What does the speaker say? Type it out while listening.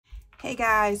Hey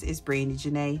guys, it's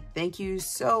Janei. Thank you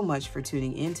so much for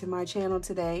tuning into my channel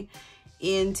today.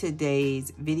 In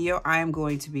today's video, I am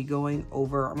going to be going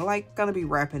over, I'm gonna be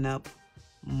wrapping up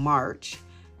March.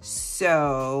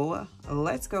 So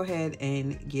let's go ahead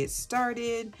and get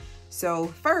started. So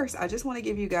first, I just want to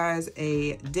give you guys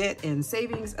a debt and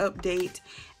savings update.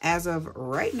 As of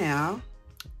right now,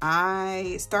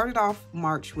 I started off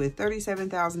March with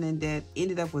 $37,000 in debt,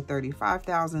 ended up with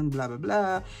 $35,000, blah, blah,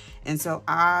 blah. And so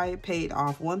I paid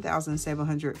off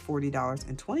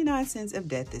 $1,740.29 of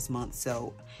debt this month.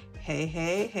 So hey,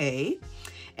 hey, hey.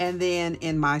 And then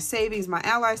in my savings, my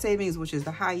Ally savings, which is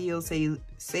the high yield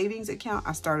savings account,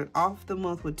 I started off the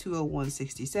month with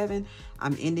 $201.67.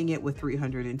 I'm ending it with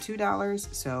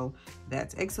 $302. So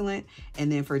that's excellent. And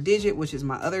then for Digit, which is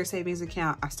my other savings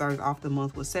account, I started off the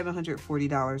month with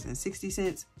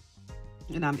 $740.60.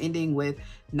 And I'm ending with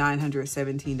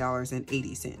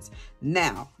 $917.80.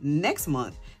 Now, next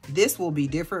month, this will be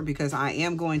different because I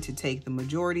am going to take the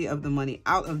majority of the money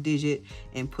out of Digit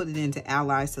and put it into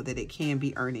Ally so that it can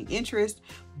be earning interest.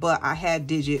 But I had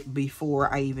Digit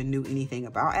before I even knew anything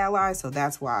about Ally, so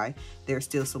that's why there's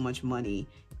still so much money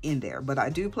in there. But I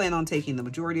do plan on taking the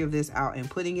majority of this out and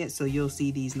putting it, so you'll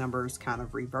see these numbers kind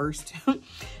of reversed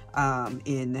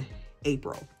in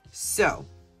April. So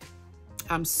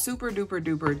I'm super duper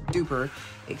duper duper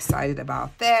excited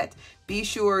about that. Be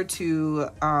sure to,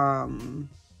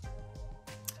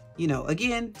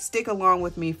 again, stick along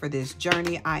with me for this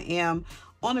journey. I am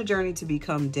on a journey to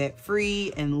become debt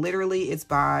free, and literally it's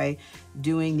by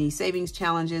doing these savings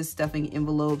challenges, stuffing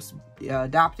envelopes,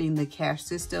 adopting the cash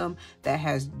system that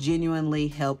has genuinely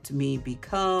helped me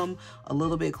become a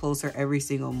little bit closer every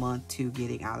single month to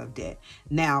getting out of debt.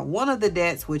 Now, one of the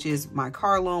debts, which is my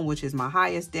car loan, which is my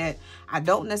highest debt, I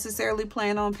don't necessarily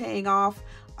plan on paying off.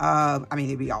 I mean,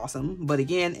 it'd be awesome, but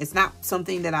again, it's not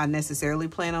something that I necessarily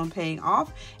plan on paying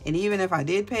off. And even if I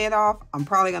did pay it off, I'm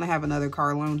probably going to have another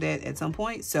car loan debt at some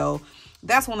point. So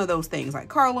that's one of those things, like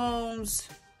car loans,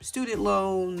 student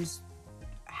loans,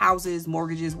 houses,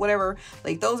 mortgages, whatever.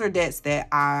 Like, those are debts that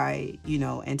I,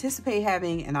 anticipate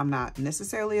having, and I'm not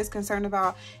necessarily as concerned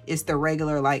about. It's the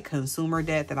regular, like, consumer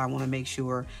debt that I want to make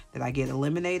sure that I get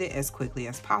eliminated as quickly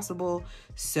as possible.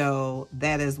 So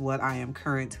that is what I am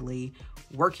currently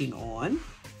working on.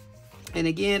 And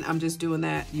again, I'm just doing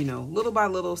that, little by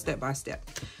little, step by step.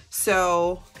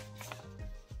 So,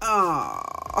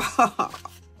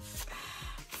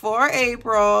 for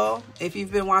April, if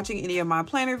you've been watching any of my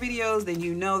planner videos, then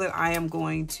you know that I am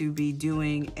going to be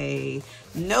doing a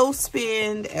no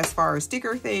spend as far as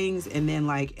sticker things, and then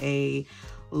like a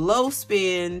low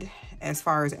spend as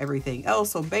far as everything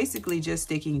else. So basically just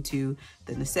sticking to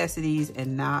the necessities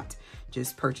and not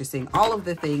just purchasing all of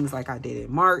the things like I did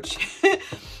in March.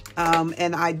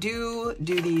 And I do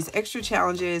these extra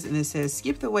challenges, and it says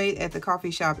skip the wait at the coffee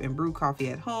shop and brew coffee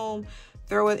at home.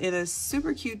 Throw it in a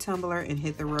super cute tumbler and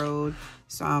hit the road.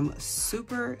 So I'm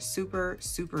super, super,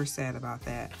 super sad about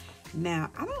that. Now,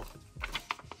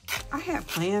 I had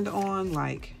planned on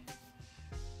like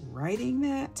writing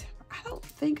that. I don't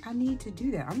think I need to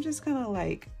do that. I'm just gonna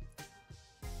like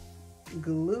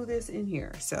glue this in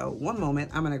here. So one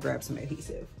moment, I'm gonna grab some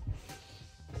adhesive.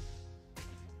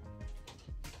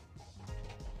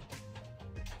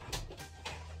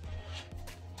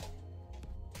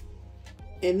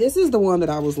 And this is the one that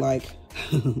I was like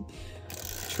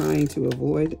trying to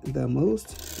avoid the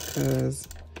most, because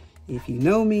if you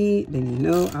know me, then you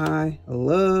know I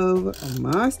love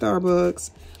my Starbucks.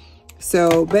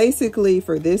 So basically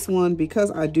for this one,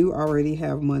 because I do already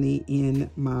have money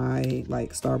in my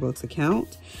like Starbucks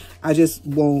account, I just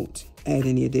won't add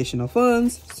any additional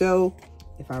funds. So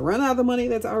if I run out of the money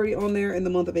that's already on there in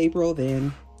the month of April,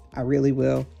 then I really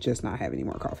will just not have any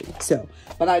more coffee. So,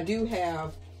 but I do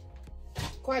have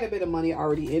quite a bit of money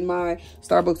already in my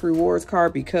Starbucks rewards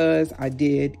card because I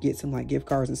did get some like gift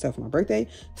cards and stuff for my birthday.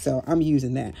 So I'm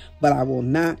using that, but I will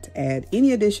not add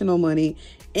any additional money.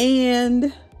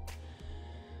 And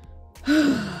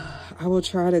I will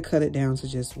try to cut it down to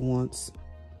just once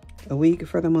a week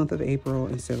for the month of April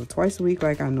instead of twice a week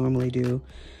like I normally do.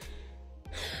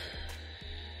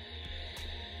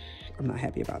 I'm not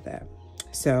happy about that.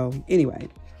 So anyway,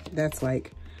 that's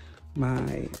like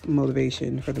my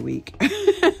motivation for the week.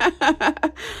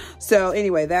 So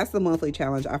anyway, that's the monthly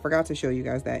challenge. I forgot to show you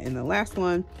guys that in the last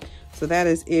one. So that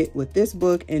is it with this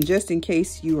book. And just in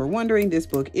case you are wondering, this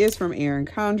book is from Erin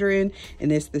Condren,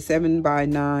 and it's the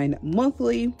 7x9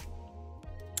 monthly.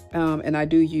 And I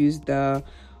do use the,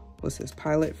 what's this,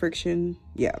 Pilot Friction?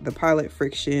 Yeah, the Pilot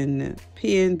Friction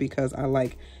pen, because I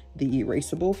like the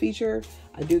erasable feature.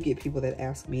 I do get people that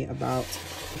ask me about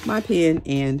my pen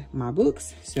and my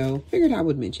books, so figured I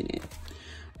would mention it.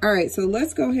 All right, so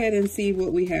let's go ahead and see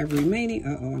what we have remaining.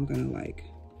 Uh-oh,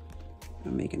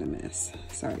 I'm making a mess.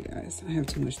 Sorry guys, I have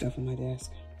too much stuff on my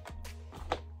desk.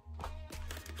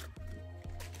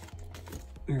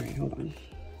 All right, hold on.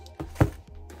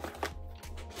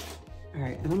 All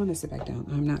right, and I'm gonna sit back down.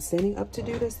 I'm not standing up to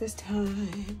do this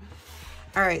time.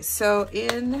 All right, so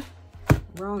in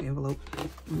wrong envelope,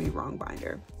 wrong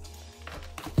binder.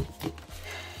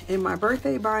 In my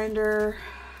birthday binder,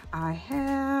 I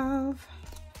have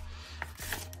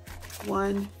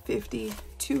 150,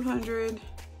 200.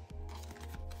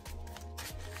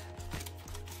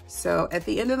 So at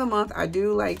the end of the month, I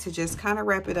do like to just kind of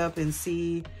wrap it up and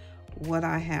see what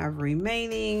I have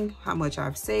remaining, how much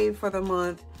I've saved for the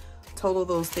month, total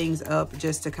those things up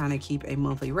just to kind of keep a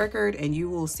monthly record. And you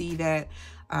will see that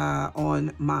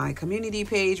on my community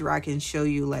page where I can show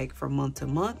you like from month to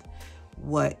month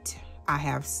what I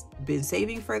have been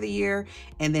saving for the year.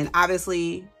 And then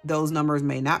obviously those numbers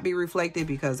may not be reflected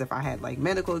because if I had like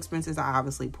medical expenses, I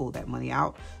obviously pulled that money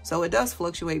out. So it does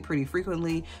fluctuate pretty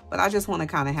frequently, but I just want to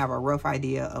kind of have a rough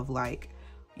idea of like,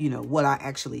 you know, what I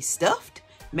actually stuffed.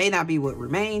 May not be what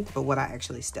remained, but what I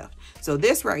actually stuffed. So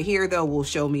this right here though will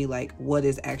show me like what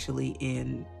is actually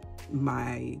in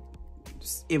my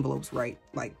envelopes right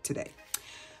like today.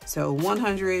 So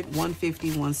 100, 150,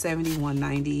 170,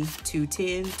 190,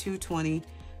 210, 220,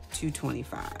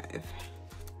 225.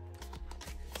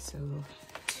 So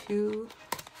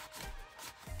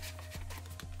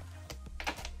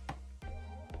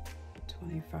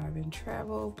 225 in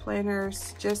travel.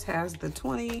 Planners just has the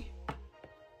 20.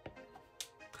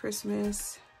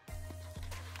 Christmas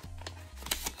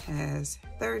has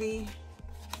 30.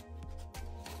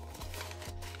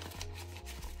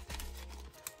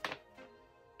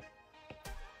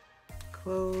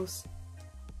 Clothes,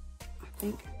 I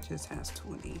think it just has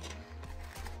 20.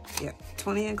 Yep,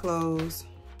 20 in clothes.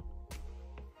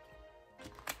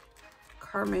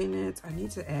 Car maintenance, I need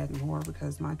to add more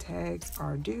because my tags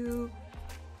are due.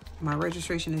 My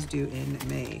registration is due in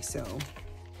May, so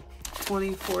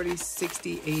 20, 40,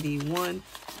 60, 81,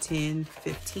 10,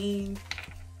 15.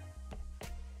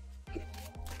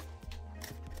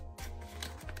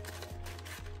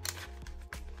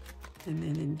 And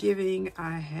then in giving,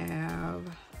 I have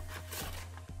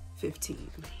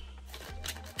 15.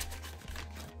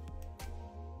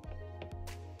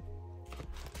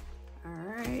 All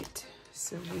right,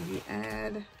 so when you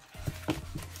add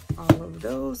all of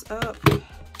those up,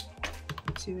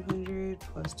 200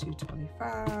 plus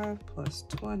 225 plus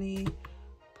 20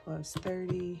 plus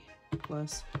 30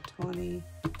 plus 20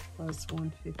 plus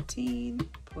 115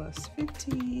 plus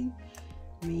 15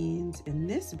 means in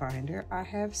this binder I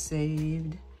have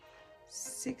saved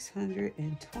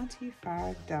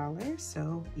 $625.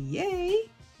 So yay!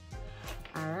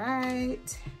 All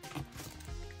right.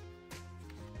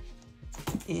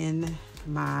 In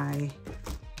my,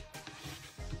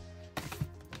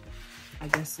 I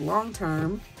guess,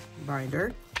 long-term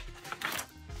binder,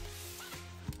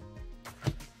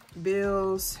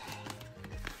 bills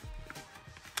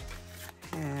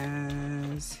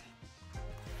has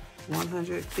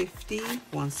 150,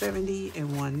 170,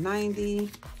 and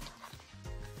 190.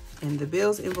 And the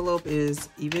bills envelope is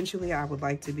eventually I would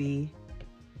like to be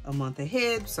a month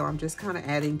ahead. So I'm just kind of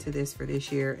adding to this for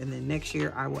this year. And then next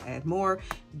year I will add more.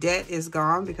 Debt is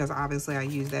gone because obviously I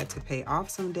use that to pay off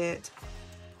some debt.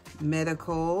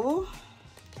 Medical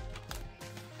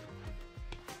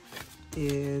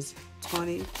is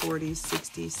 20, 40,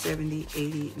 60, 70,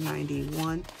 80, 90,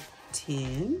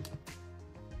 110.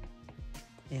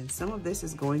 And some of this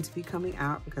is going to be coming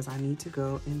out because I need to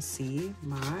go and see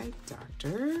my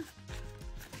doctor.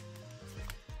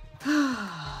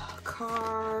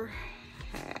 Car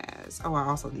has, oh, I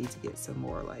also need to get some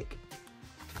more like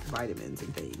vitamins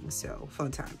and things. So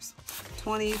fun times.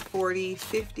 20, 40,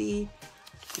 50,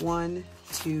 1,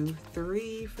 2,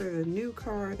 3 for the new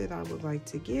car that I would like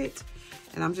to get.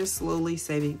 And I'm just slowly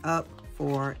saving up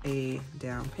for a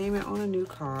down payment on a new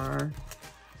car.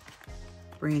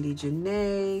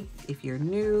 Brandijanei, if you're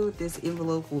new, this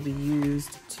envelope will be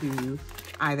used to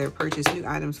either purchase new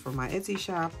items for my Etsy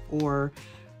shop or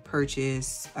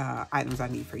purchase items I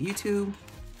need for YouTube.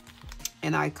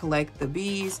 And I collect the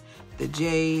B's, the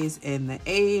J's, and the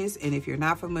A's. And if you're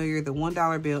not familiar, the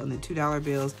 $1 bill and the $2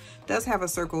 bills does have a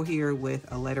circle here with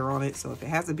a letter on it. So if it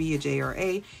has a B, a J, or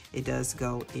A, it does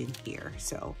go in here.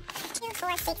 So 2,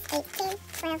 4, 6, 8, 10,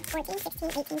 12, 14, 16,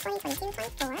 18, 20, 22,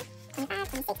 24, 25,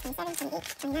 26, 27,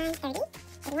 28, 29, 30,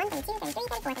 31, 32, 33,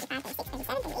 34, 35, 36,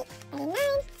 37, 38, 39,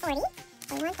 40,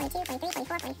 41, 42, 43,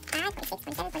 44, 45, 46,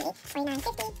 47, 48, 49,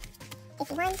 50,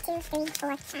 51, 2, 3,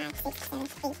 4, 5, 6, 7,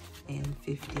 8. And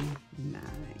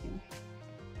 59.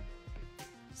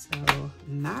 So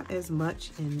not as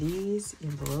much in these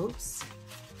envelopes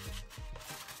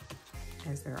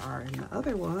as there are in the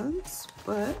other ones,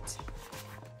 but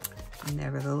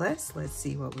nevertheless, let's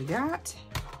see what we got.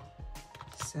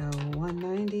 So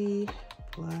 190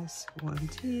 plus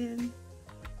 110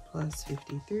 plus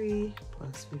 53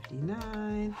 plus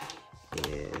 59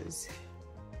 is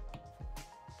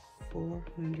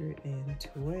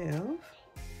 412.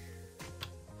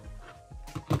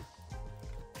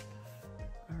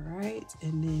 All right,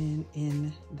 and then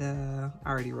in the, I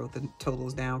already wrote the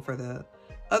totals down for the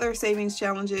other savings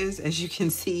challenges, as you can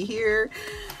see here.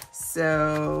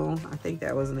 So I think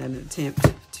that was an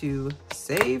attempt to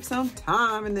save some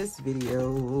time in this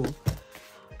video.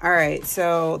 All right,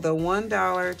 so the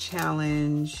 $1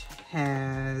 challenge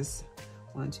has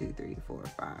 1, 2, 3, 4,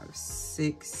 5,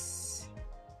 6,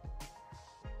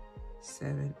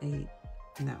 7, 8,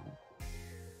 no.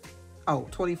 Oh,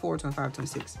 24, 25,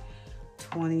 26,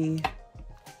 20,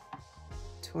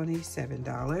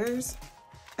 $27.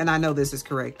 And I know this is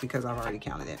correct because I've already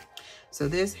counted it. So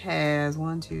this has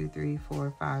 1, 2, 3,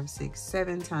 4, 5, 6,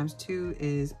 7 times 2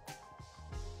 is,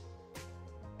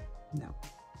 no.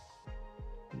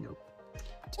 Nope.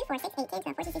 2, 4, 6, 8, 10,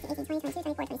 12, 14, 15, 18, 20, 22,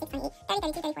 24, 26, 28, 30,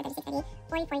 32, 34, 36, 38,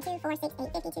 40, 42, 4, 6,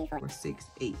 8, 52, 4, 6,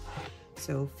 8.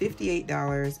 So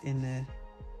 $58 in the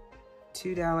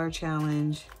 $2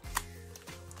 challenge.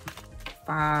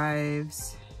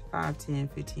 5s, 5, 10,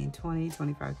 15, 20,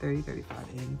 25, 30, 35,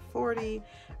 and 40.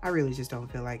 I really just don't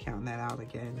feel like counting that out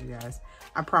again, you guys.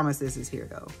 I promise this is here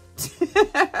though.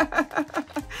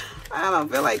 I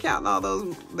don't feel like counting all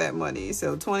that money.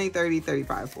 So 20, 30,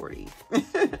 35, 40.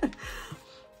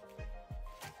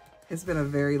 It's been a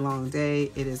very long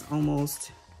day. It is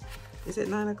almost, is it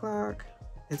 9 o'clock?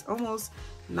 It's almost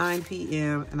 9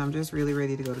 p.m. and I'm just really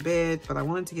ready to go to bed, but I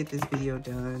wanted to get this video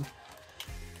done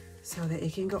so that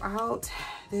it can go out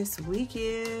this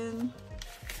weekend.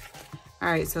 All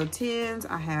right, so 10s,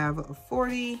 I have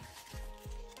 40.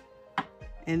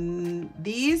 And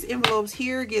these envelopes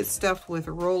here get stuffed with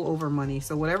rollover money.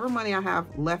 So whatever money I have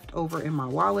left over in my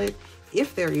wallet,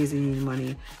 if there is any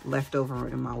money left over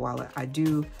in my wallet, I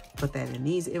do put that in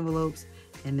these envelopes.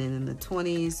 And then in the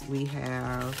 20s, we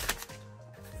have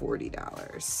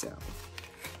 $40. So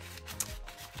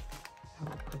I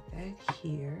will put that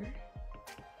here.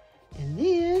 And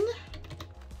then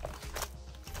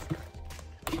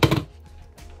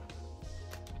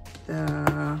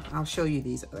I'll show you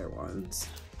these other ones.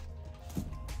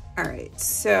 All right,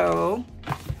 so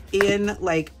in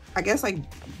like, I guess like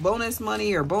bonus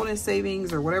money or bonus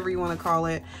savings or whatever you want to call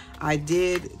it, I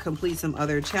did complete some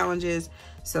other challenges.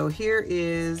 So here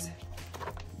is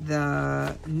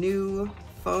the new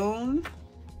phone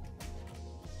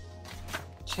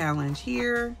challenge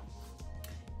here,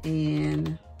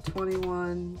 and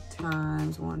 21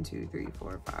 times 1, 2, 3,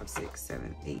 4, 5, 6,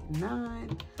 7, 8,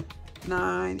 9.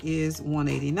 9 is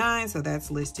 189, so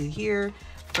that's listed here.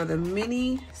 For the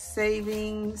mini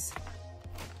savings,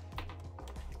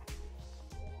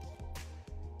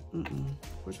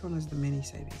 which one is the mini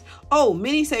savings? Oh,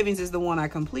 mini savings is the one I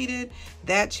completed.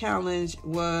 That challenge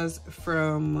was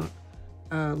from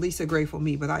Lisa Grateful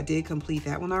Me, but I did complete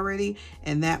that one already,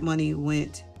 and that money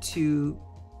went to,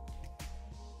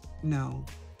 no.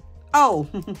 Oh,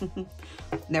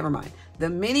 never mind. The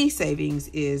mini savings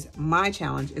is my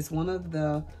challenge. It's one of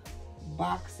the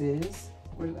boxes.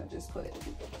 Where did I just put it?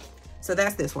 So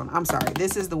that's this one. I'm sorry.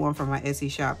 This is the one from my Etsy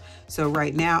shop. So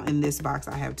right now in this box,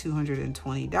 I have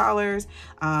 $220.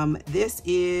 This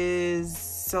is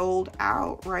sold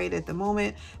out right at the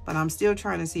moment, but I'm still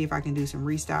trying to see if I can do some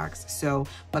restocks. So,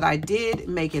 but I did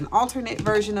make an alternate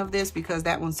version of this because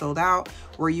that one sold out,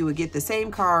 where you would get the same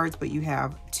cards, but you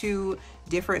have 2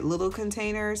 different little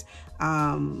containers.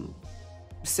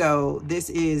 So this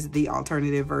is the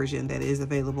alternative version that is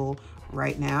available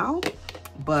right now.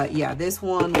 But yeah, this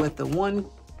one with the one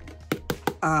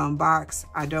box,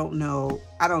 I don't know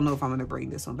if I'm going to bring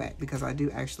this one back, because I do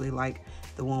actually like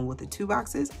the one with the 2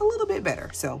 boxes a little bit better.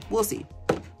 So we'll see.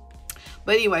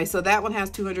 But anyway, so that one has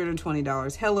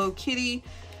 $220. Hello Kitty.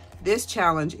 This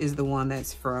challenge is the one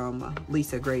that's from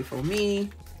Lisa Grateful Me,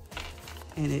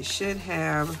 and it should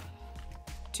have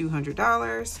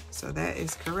 $200. So that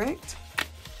is correct.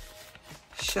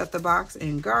 Shut the box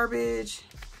in garbage.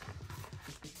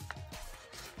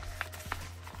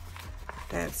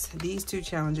 That's these 2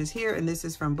 challenges here, and this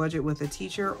is from Budget with a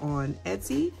Teacher on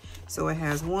Etsy. So it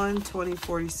has 1, 20,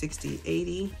 40, 60,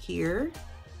 80 here.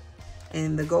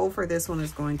 And the goal for this one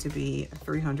is going to be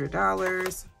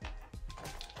 $300.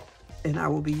 And I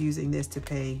will be using this to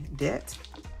pay debt.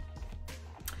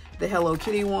 The Hello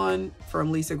Kitty one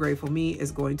from Lisa Grateful Me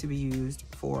is going to be used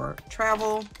for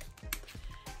travel.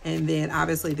 And then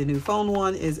obviously the new phone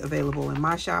one is available in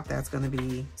my shop. That's going to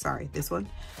be, sorry, this one.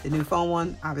 The new phone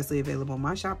one, obviously available in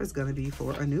my shop, is going to be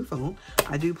for a new phone.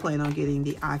 I do plan on getting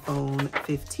the iPhone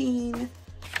 15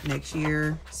 next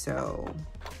year. So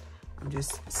I'm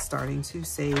just starting to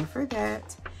save for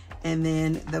that. And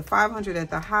then the 500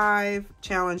 at the Hive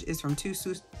challenge is from Two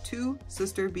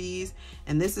Sister Bees.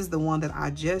 And this is the one that I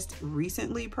just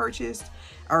recently purchased,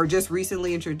 or just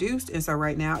recently introduced. And so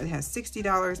right now it has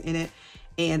 $60 in it.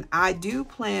 And I do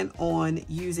plan on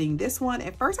using this one.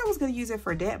 At first I was going to use it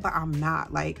for debt, but I'm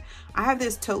not. Like, I have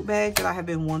this tote bag that I have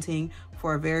been wanting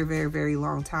for a very, very, very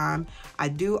long time. I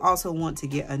do also want to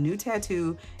get a new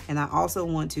tattoo, and I also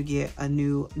want to get a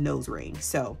new nose ring.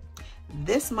 So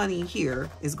this money here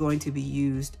is going to be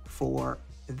used for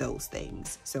those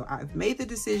things. So I've made the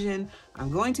decision.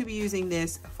 I'm going to be using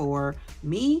this for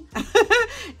me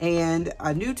and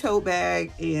a new tote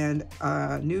bag and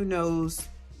a new nose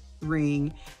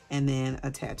ring and then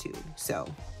a tattoo. So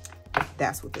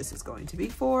that's what this is going to be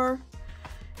for.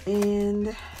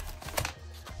 And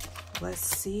let's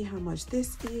see how much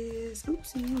this is.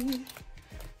 Oopsie.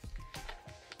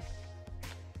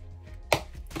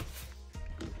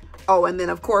 Oh, and then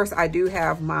of course I do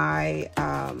have my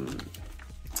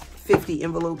 50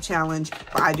 envelope challenge,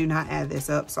 but I do not add this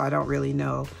up, so I don't really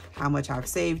know how much I've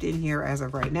saved in here as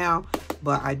of right now.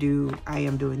 But I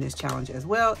am doing this challenge as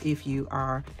well if you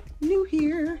are new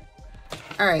here.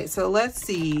 All right, so let's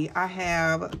see. I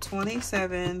have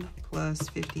 27 plus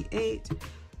 58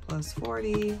 plus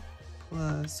 40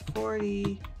 plus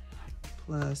 40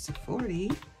 plus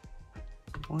 40,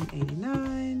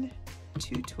 189,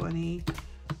 220,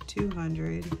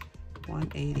 200,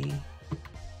 180,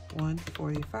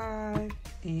 145,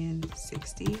 and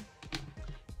 60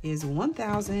 is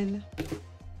 1,000.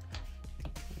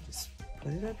 Just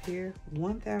put it up here.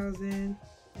 1,000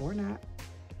 or not.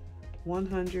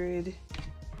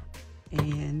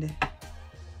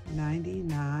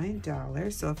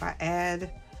 $199. So if I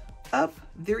add up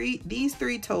these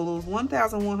three totals,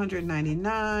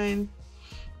 1,199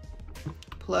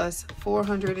 plus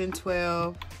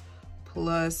 412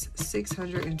 plus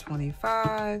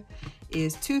 625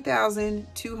 is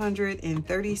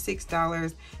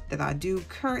 $2,236 that I do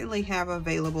currently have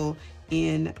available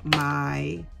in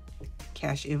my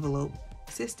cash envelope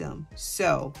system.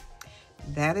 So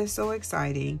that is so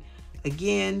exciting.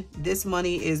 Again, this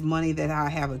money is money that I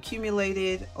have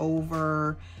accumulated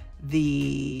over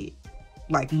the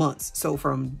months. So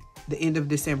from the end of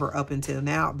December up until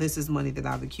now, this is money that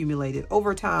I've accumulated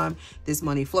over time. This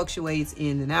money fluctuates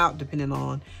in and out depending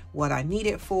on what I need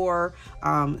it for.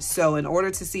 So in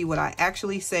order to see what I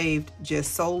actually saved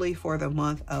just solely for the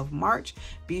month of March,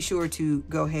 be sure to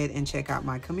go ahead and check out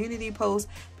my community post,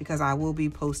 because I will be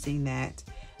posting that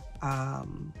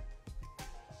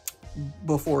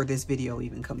before this video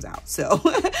even comes out. So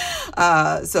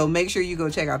so make sure you go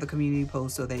check out the community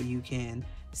post so that you can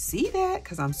see that,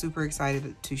 because I'm super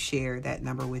excited to share that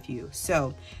number with you.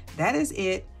 So that is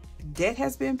it. Debt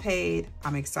has been paid.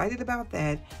 I'm excited about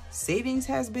that. Savings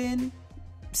has been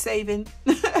saving.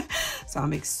 So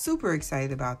I'm super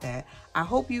excited about that. I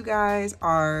hope you guys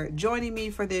are joining me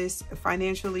for this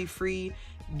financially free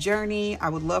journey. I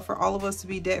would love for all of us to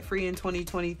be debt free in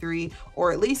 2023,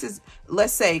 or at least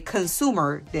let's say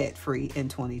consumer debt free in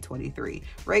 2023.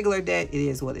 Regular debt, it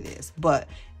is what it is. But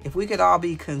if we could all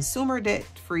be consumer debt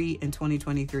free in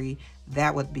 2023,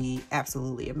 that would be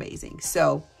absolutely amazing.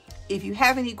 So if you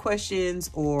have any questions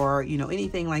or,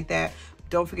 anything like that,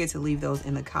 don't forget to leave those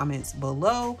in the comments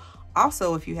below.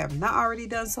 Also, if you have not already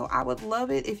done so, I would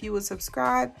love it if you would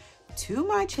subscribe to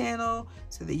my channel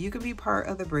so that you can be part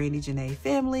of the Brandi Janei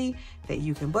family, that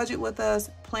you can budget with us,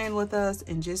 plan with us,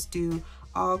 and just do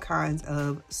all kinds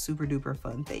of super duper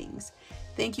fun things.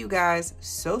 Thank you guys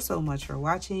so much for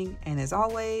watching. And as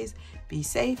always, be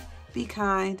safe, be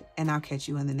kind, and I'll catch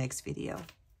you in the next video.